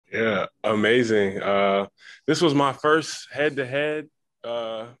Yeah, amazing. This was my first head-to-head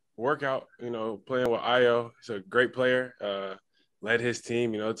workout, playing with Ayo. He's a great player. Led his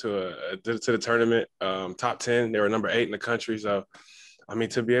team, to the tournament, top 10. They were number 8 in the country. So, I mean,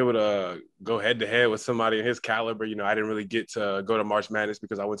 to be able to go head-to-head with somebody in his caliber, I didn't really get to go to March Madness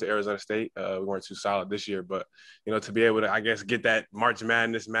because I went to Arizona State. We weren't too solid this year, but, to be able to, I guess, get that March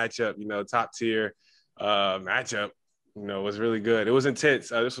Madness matchup, top tier matchup, was really good. It was intense.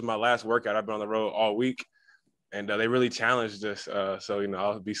 This was my last workout. I've been on the road all week, and they really challenged us. So,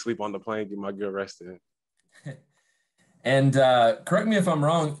 I'll be sleep on the plane, get my good rest in. And correct me if I'm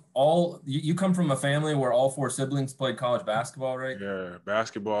wrong, you come from a family where all four siblings played college basketball, right? Yeah,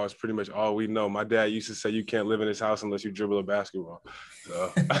 basketball is pretty much all we know. My dad used to say you can't live in this house unless you dribble a basketball.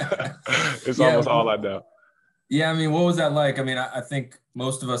 So it's Yeah, almost all I know. yeah. I mean, what was that like? I mean, I think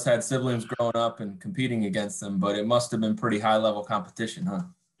most of us had siblings growing up and competing against them, but it must have been pretty high level competition, huh?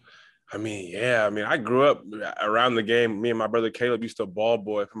 I mean, yeah. I mean, I grew up around the game. Me and my brother Caleb used to ball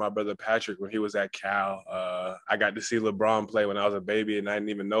boy for my brother Patrick when he was at Cal. I got to see LeBron play when I was a baby, and I didn't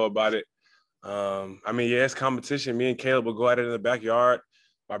even know about it. I mean, yeah, it's competition. Me and Caleb would go at it in the backyard.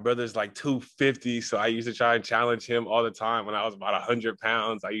 My brother's like 250, so I used to try and challenge him all the time. When I was about 100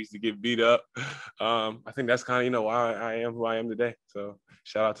 pounds, I used to get beat up. I think that's kind of why I am who I am today. So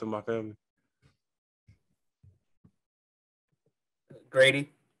shout out to my family.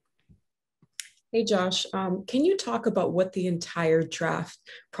 Grady. Hey Josh, can you talk about what the entire draft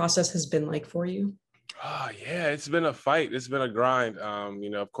process has been like for you? Oh, yeah, it's been a fight. It's been a grind.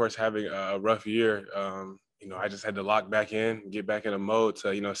 Of course, having a rough year, I just had to lock back in, get back in a mode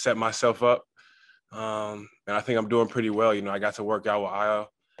to, set myself up. And I think I'm doing pretty well. I got to work out with Io.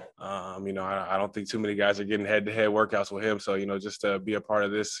 I don't think too many guys are getting head-to-head workouts with him. So, just to be a part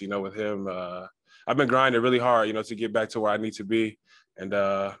of this, with him, I've been grinding really hard, to get back to where I need to be. And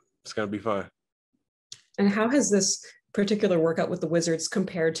it's going to be fun. And how has this particular workout with the Wizards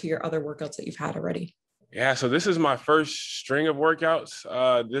compared to your other workouts that you've had already? Yeah, so this is my first string of workouts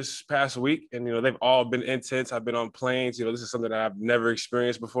this past week, and they've all been intense. I've been on planes. This is something that I've never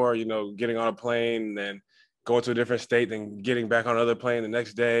experienced before. Getting on a plane and then going to a different state, then getting back on another plane the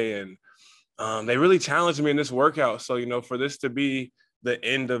next day, and they really challenged me in this workout. So for this to be the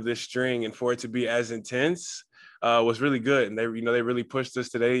end of this string and for it to be as intense was really good. And they really pushed us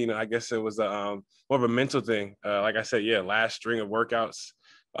today. I guess it was more of a mental thing. Like I said, yeah, last string of workouts.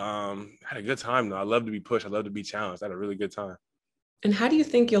 I had a good time though. I love to be pushed. I love to be challenged. I had a really good time. And how do you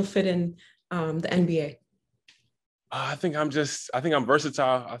think you'll fit in the NBA? I think I'm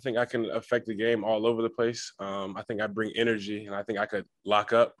versatile. I think I can affect the game all over the place. I think I bring energy and I think I could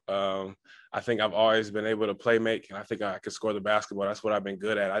lock up. I think I've always been able to play make and I think I could score the basketball. That's what I've been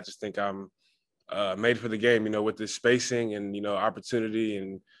good at. I just think I'm made for the game, with the spacing and, opportunity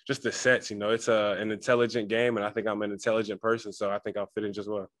and just the sets, it's an intelligent game. And I think I'm an intelligent person. So I think I'll fit in just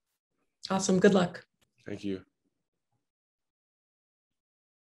well. Awesome. Good luck. Thank you.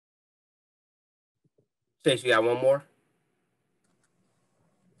 Chase, you got one more?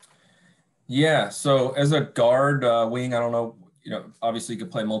 Yeah. So as a guard, wing, I don't know, obviously you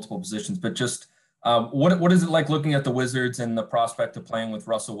could play multiple positions, but just what is it like looking at the Wizards and the prospect of playing with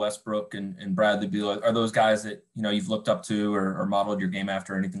Russell Westbrook and Bradley Beal? Are those guys that, you've looked up to or modeled your game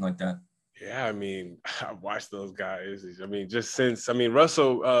after or anything like that? Yeah, I mean, I've watched those guys. I mean,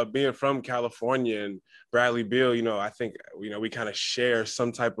 Russell being from California and Bradley Beal, I think, we kind of share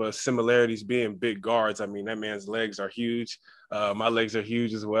some type of similarities being big guards. I mean, that man's legs are huge. My legs are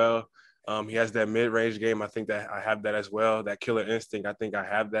huge as well. He has that mid-range game. I think that I have that as well. That killer instinct, I think I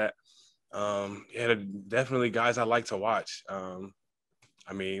have that. Yeah, definitely guys I like to watch.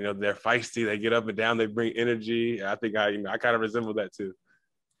 I mean, they're feisty. They get up and down. They bring energy. I think I kind of resemble that too.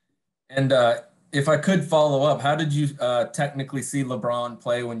 And if I could follow up, how did you technically see LeBron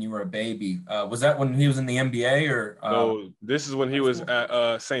play when you were a baby? Was that when he was in the NBA or? No, this is when he was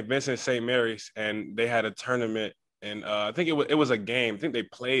at St. Vincent St. Mary's, and they had a tournament. And I think it was a game. I think they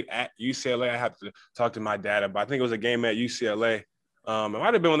played at UCLA. I have to talk to my dad about. I think it was a game at UCLA. It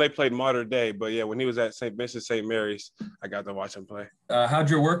might have been when they played Mater Day, but yeah, when he was at St. Vincent St. Mary's, I got to watch him play. How'd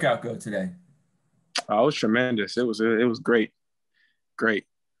your workout go today? Oh, it was tremendous. It was great, great.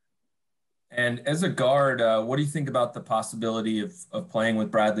 And as a guard, what do you think about the possibility of playing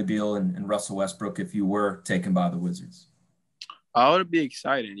with Bradley Beal and Russell Westbrook if you were taken by the Wizards? Oh, it'd be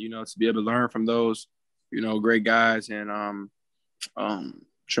exciting, to be able to learn from those, great guys and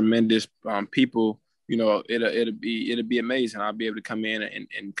tremendous people. It'll be amazing. I'll be able to come in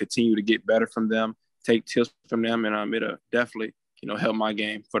and continue to get better from them, take tips from them, and it'll definitely, help my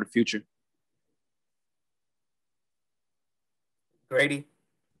game for the future. Grady?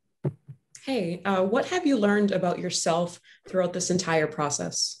 Hey, what have you learned about yourself throughout this entire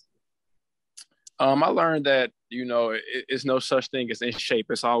process? I learned that, it's no such thing as in shape.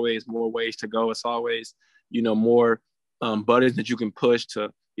 It's always more ways to go. It's always, more buttons that you can push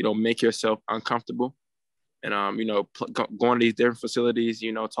to, make yourself uncomfortable. And, going to these different facilities,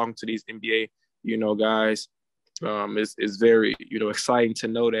 talking to these NBA, guys, is very, exciting to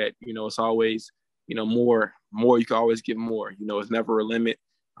know that, it's always, more, you can always get more, it's never a limit.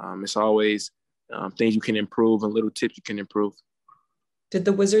 It's always things you can improve and little tips you can improve. Did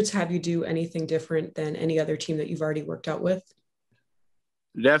the Wizards have you do anything different than any other team that you've already worked out with?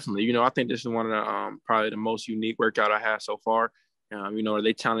 Definitely. I think this is one of the probably the most unique workout I have so far.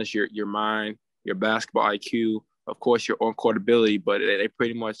 They challenge your mind, your basketball IQ, of course, your on-court ability, but they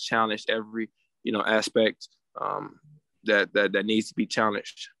pretty much challenged every, aspect that needs to be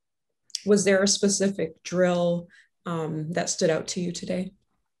challenged. Was there a specific drill that stood out to you today?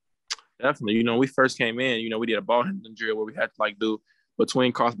 Definitely. We first came in, we did a ball handling drill where we had to do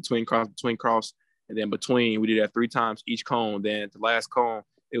between cross, and then between, we did that 3 times each cone. Then the last cone,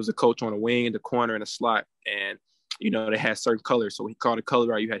 it was a coach on a wing, the corner, and a slot. And, they had certain colors. So he called a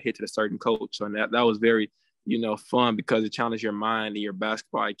color out, you had to hit to a certain coach. So that was very, fun because it challenged your mind and your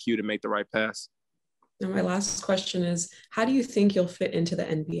basketball IQ to make the right pass. And my last question is, how do you think you'll fit into the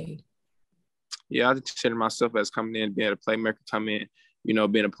NBA? Yeah, I consider myself as coming in, being a playmaker, come in,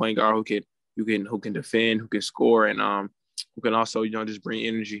 being a point guard who can defend, who can score, and who can also, just bring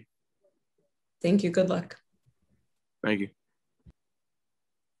energy. Thank you. Good luck. Thank you.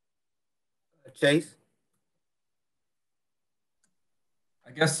 Chase?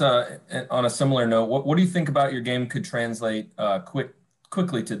 I guess on a similar note, what do you think about your game could translate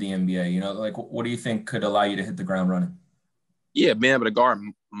quickly to the NBA? What do you think could allow you to hit the ground running? Yeah, being able to guard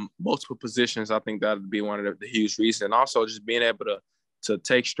multiple positions, I think that would be one of the huge reasons. And also just being able to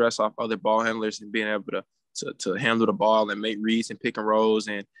take stress off other ball handlers and being able to handle the ball and make reads and pick and rolls,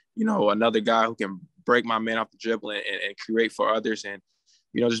 and another guy who can break my man off the dribble and create for others, and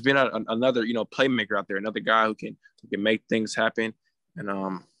just being another playmaker out there, another guy who can make things happen.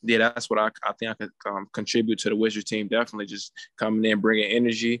 And yeah, that's what I think I could contribute to the Wizards team. Definitely just coming in, bringing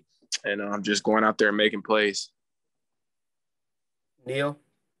energy, and just going out there and making plays. Neil?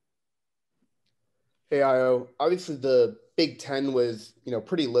 Hey, Ayo. Obviously, the Big Ten was,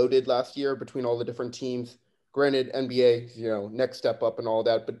 pretty loaded last year between all the different teams. Granted, NBA, next step up and all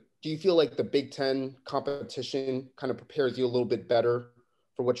that. But do you feel like the Big Ten competition kind of prepares you a little bit better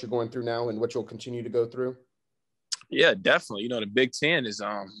for what you're going through now and what you'll continue to go through? Yeah, definitely. The Big Ten is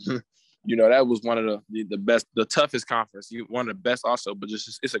that was one of the best, the toughest conference. One of the best also, but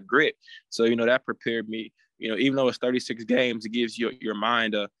just it's a grit. So that prepared me. Even though it's 36 games, it gives your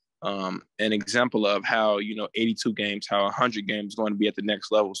mind an example of how 82 games, how 100 games is going to be at the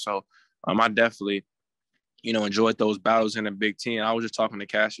next level. So I definitely enjoyed those battles in the Big Ten. I was just talking to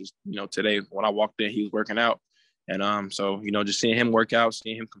Cassius today when I walked in. He was working out, and so just seeing him work out,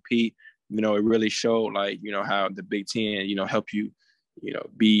 seeing him compete. It really showed how the Big Ten, help you,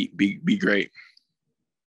 be great.